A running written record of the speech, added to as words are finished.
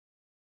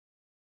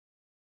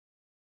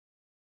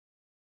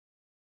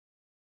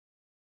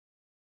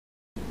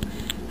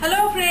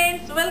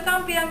friends,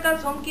 welcome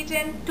Priyanka's Home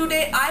Kitchen.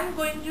 Today I am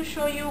going to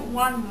show you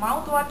one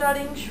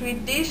mouth-watering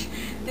sweet dish.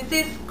 This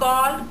is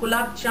called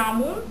gulab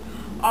jamun,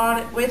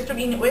 or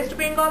in West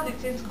Bengal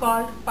this is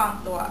called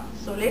pantoa.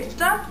 So let's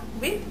start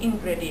with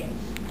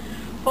ingredients.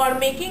 For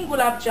making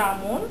gulab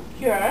jamun,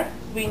 here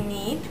we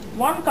need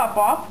 1 cup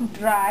of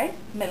dry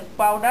milk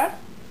powder,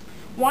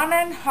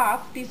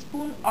 1.5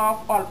 teaspoon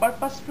of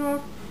all-purpose flour,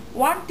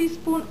 1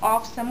 teaspoon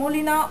of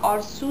semolina or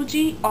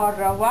suji or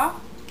rava,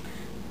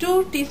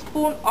 2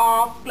 teaspoon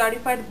of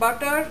clarified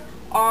butter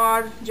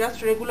or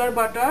just regular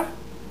butter,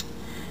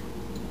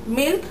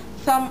 milk,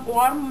 some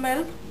warm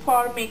milk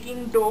for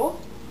making dough,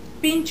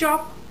 pinch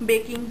of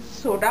baking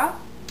soda,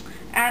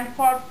 and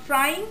for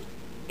frying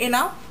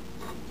enough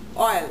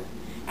oil.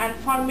 And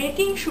for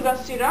making sugar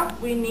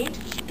syrup we need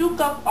 2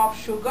 cup of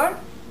sugar,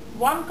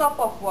 1 cup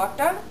of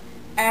water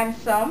and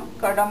some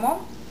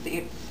cardamom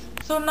seeds.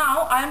 So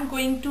now I am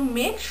going to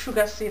make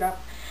sugar syrup.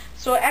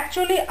 So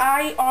actually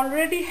I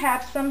already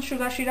have some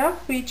sugar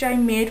syrup which I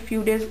made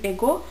few days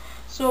ago.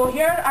 So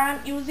here I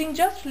am using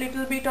just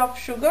little bit of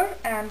sugar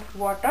and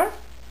water.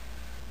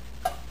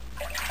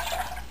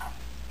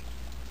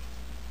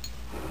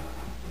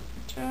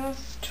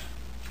 Just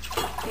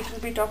little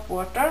bit of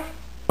water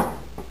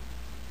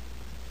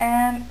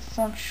and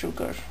some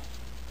sugar.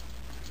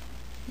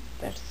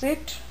 That's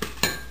it.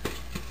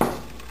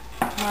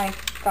 My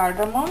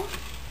cardamom.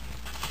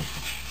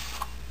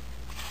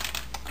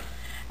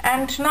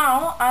 And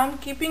now I am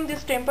keeping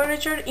this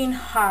temperature in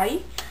high,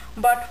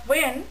 but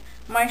when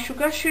my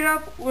sugar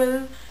syrup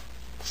will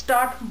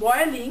start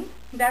boiling,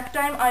 that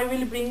time I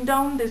will bring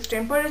down this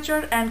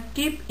temperature and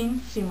keep in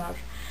simmer.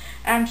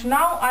 And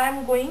now I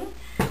am going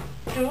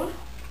to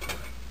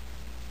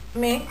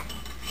make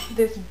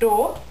this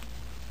dough.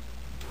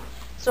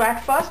 So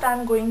at first I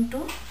am going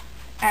to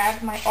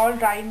add my all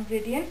dry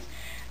ingredients.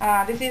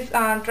 This is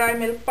dry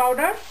milk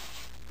powder,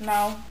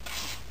 now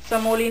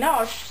semolina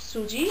or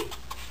suji.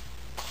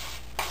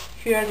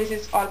 Here this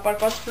is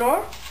all-purpose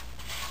flour,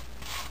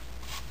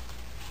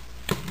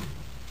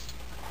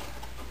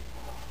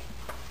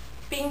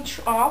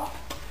 pinch of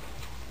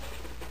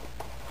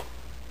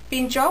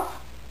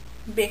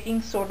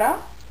baking soda,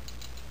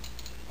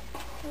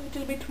 a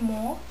little bit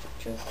more,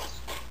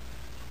 just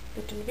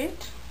little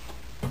bit.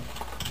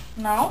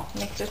 Now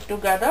mix it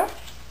together.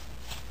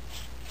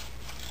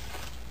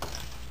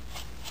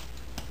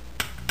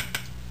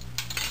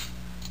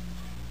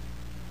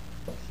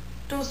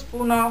 Two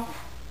spoons of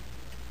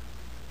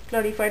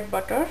clarified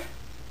butter.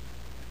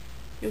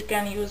 You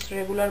can use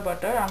regular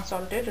butter,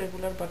 unsalted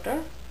regular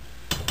butter,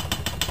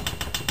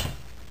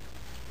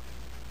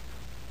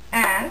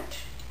 and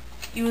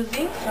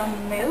using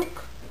some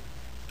milk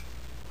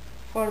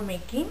for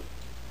making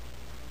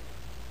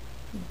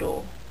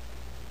dough.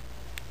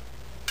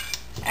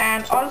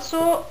 And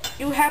also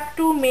you have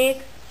to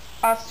make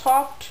a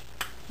soft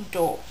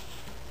dough.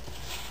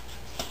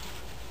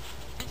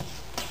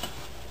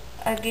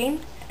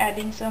 Again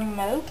adding some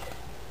milk.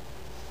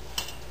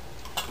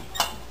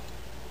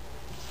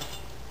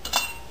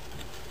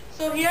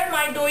 So here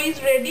my dough is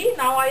ready.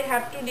 Now I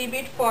have to leave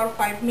it for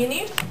 5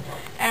 minutes.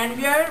 And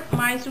here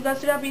my sugar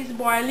syrup is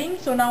boiling.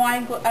 So now I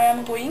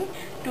am going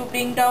to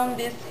bring down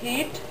this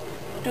heat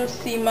to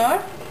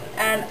simmer.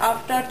 And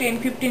after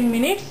 10-15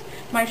 minutes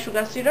my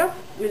sugar syrup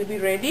will be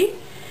ready.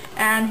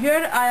 And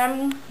here I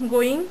am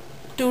going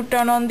to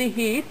turn on the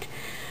heat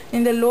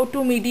in the low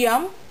to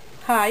medium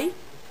high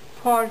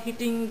for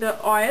heating the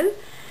oil.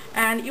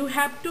 And you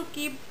have to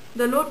keep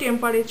the low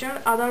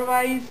temperature,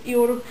 otherwise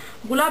your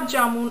gulab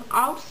jamun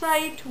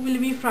outside will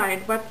be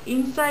fried but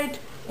inside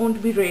won't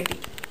be ready.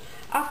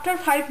 After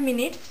 5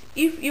 minutes,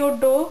 if your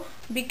dough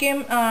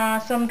became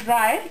some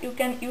dry, you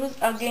can use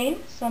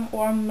again some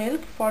warm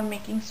milk for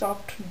making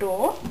soft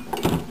dough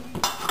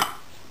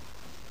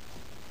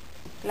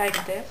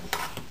like this.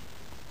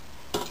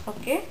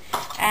 Okay,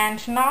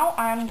 and now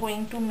I am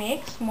going to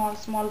make small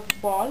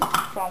balls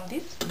from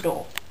this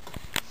dough.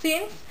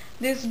 Since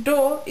this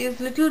dough is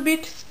little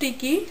bit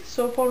sticky,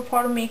 so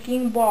for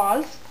making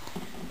balls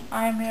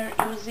I am here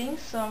using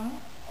some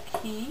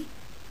ghee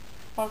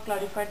or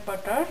clarified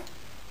butter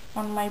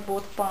on my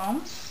both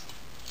palms,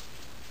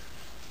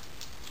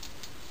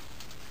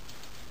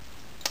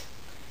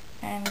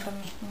 and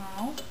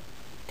now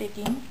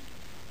taking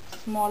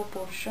small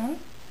portion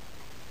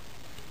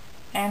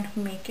and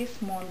make a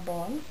small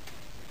ball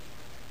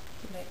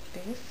like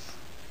this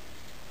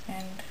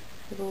and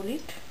roll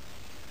it.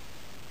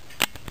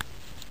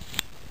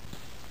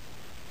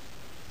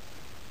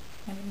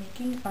 And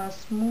making a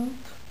smooth,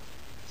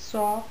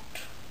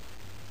 soft,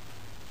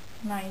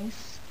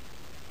 nice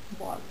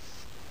balls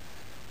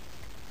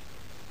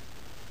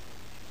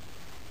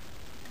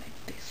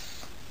like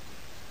this.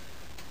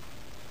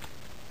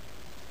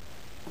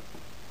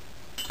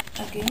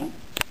 Again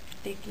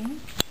taking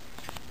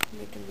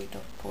little bit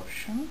of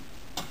portion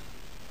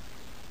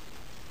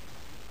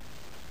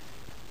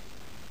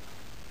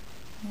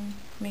and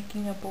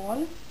making a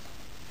ball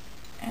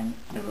and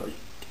roll it.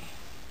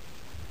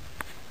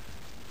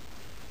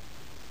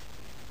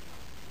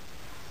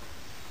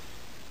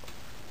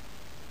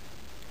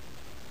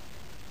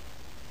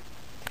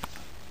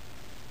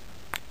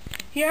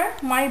 here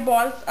my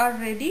balls are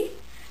ready,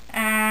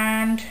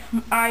 and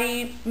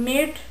I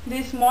made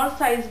this small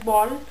size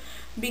ball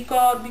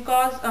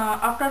because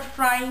after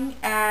frying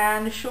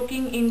and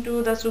soaking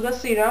into the sugar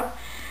syrup,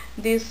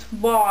 these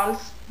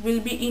balls will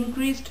be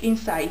increased in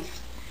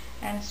size,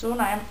 and so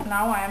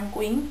now I am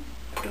going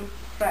to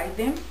fry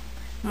them.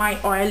 My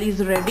oil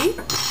is ready.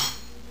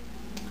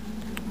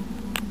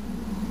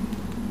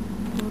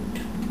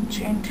 Put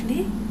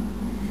gently.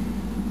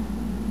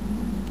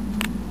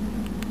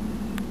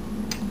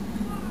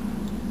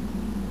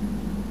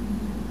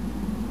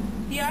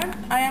 Here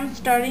I am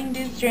stirring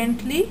this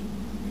gently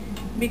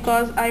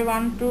because I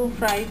want to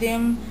fry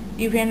them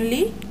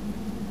evenly,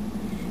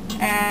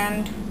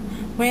 and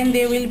when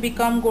they will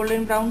become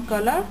golden brown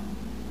color,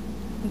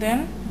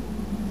 then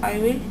I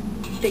will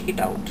take it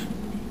out.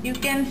 You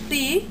can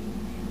see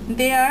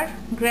they are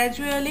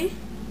gradually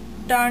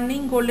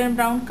turning golden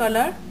brown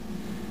color,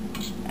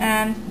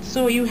 and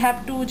so you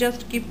have to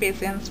just keep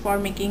patience for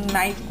making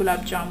nice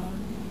gulab jamun.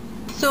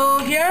 So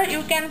here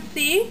you can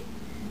see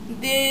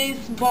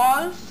these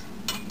balls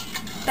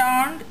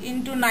turned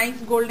into nice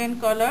golden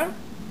color,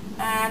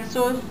 and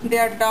so they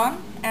are done,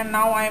 and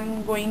now I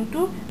am going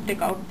to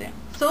take out them.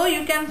 So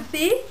you can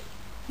see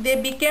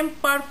they became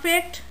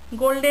perfect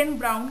golden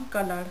brown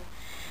color,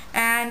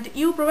 and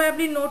you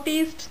probably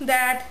noticed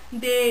that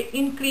they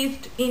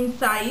increased in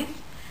size.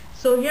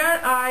 So here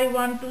I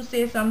want to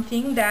say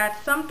something,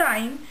 that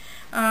sometimes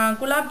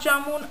gulab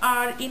jamun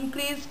are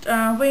increased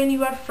when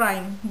you are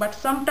frying, but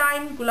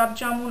sometimes gulab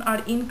jamun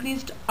are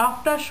increased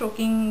after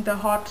soaking the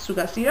hot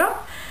sugar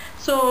syrup.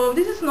 So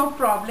this is no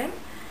problem.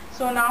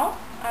 So now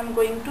I'm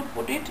going to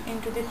put it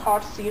into the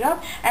hot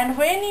syrup, and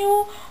when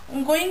you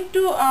going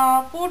to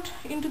put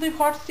into the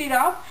hot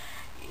syrup,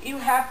 you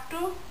have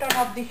to turn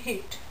off the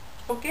heat,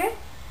 okay,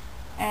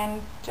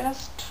 and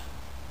just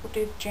put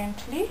it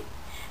gently,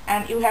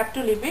 and you have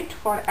to leave it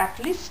for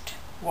at least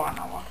 1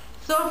 hour.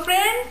 So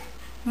friends,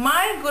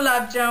 my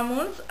gulab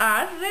jamuns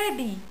are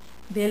ready.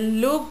 They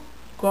look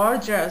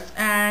gorgeous,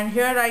 and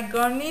here I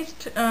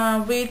garnished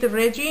with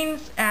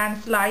raisins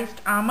and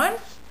sliced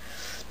almonds.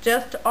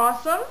 Just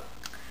awesome.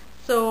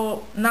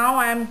 So now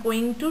I am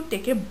going to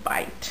take a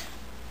bite.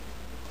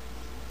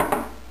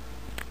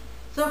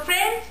 So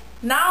friends,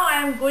 now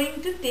I am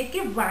going to take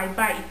a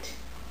bite.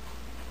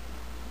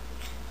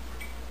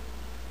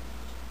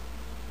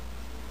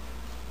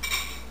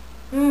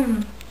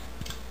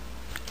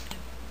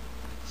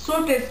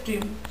 So tasty,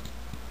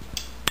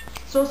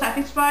 so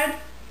satisfied,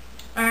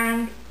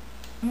 and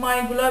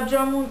my gulab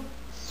jamun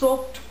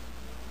soaked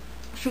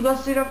sugar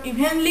syrup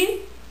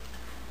evenly.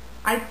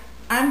 I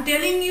am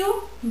telling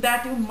you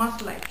that you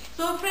must like it.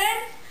 So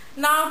friends,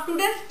 now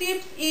today's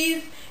tips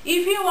is,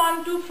 if you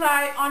want to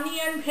fry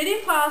onion very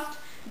fast,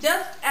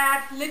 just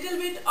add little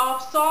bit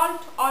of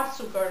salt or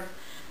sugar.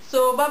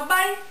 So bye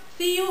bye,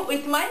 see you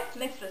with my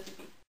next recipe.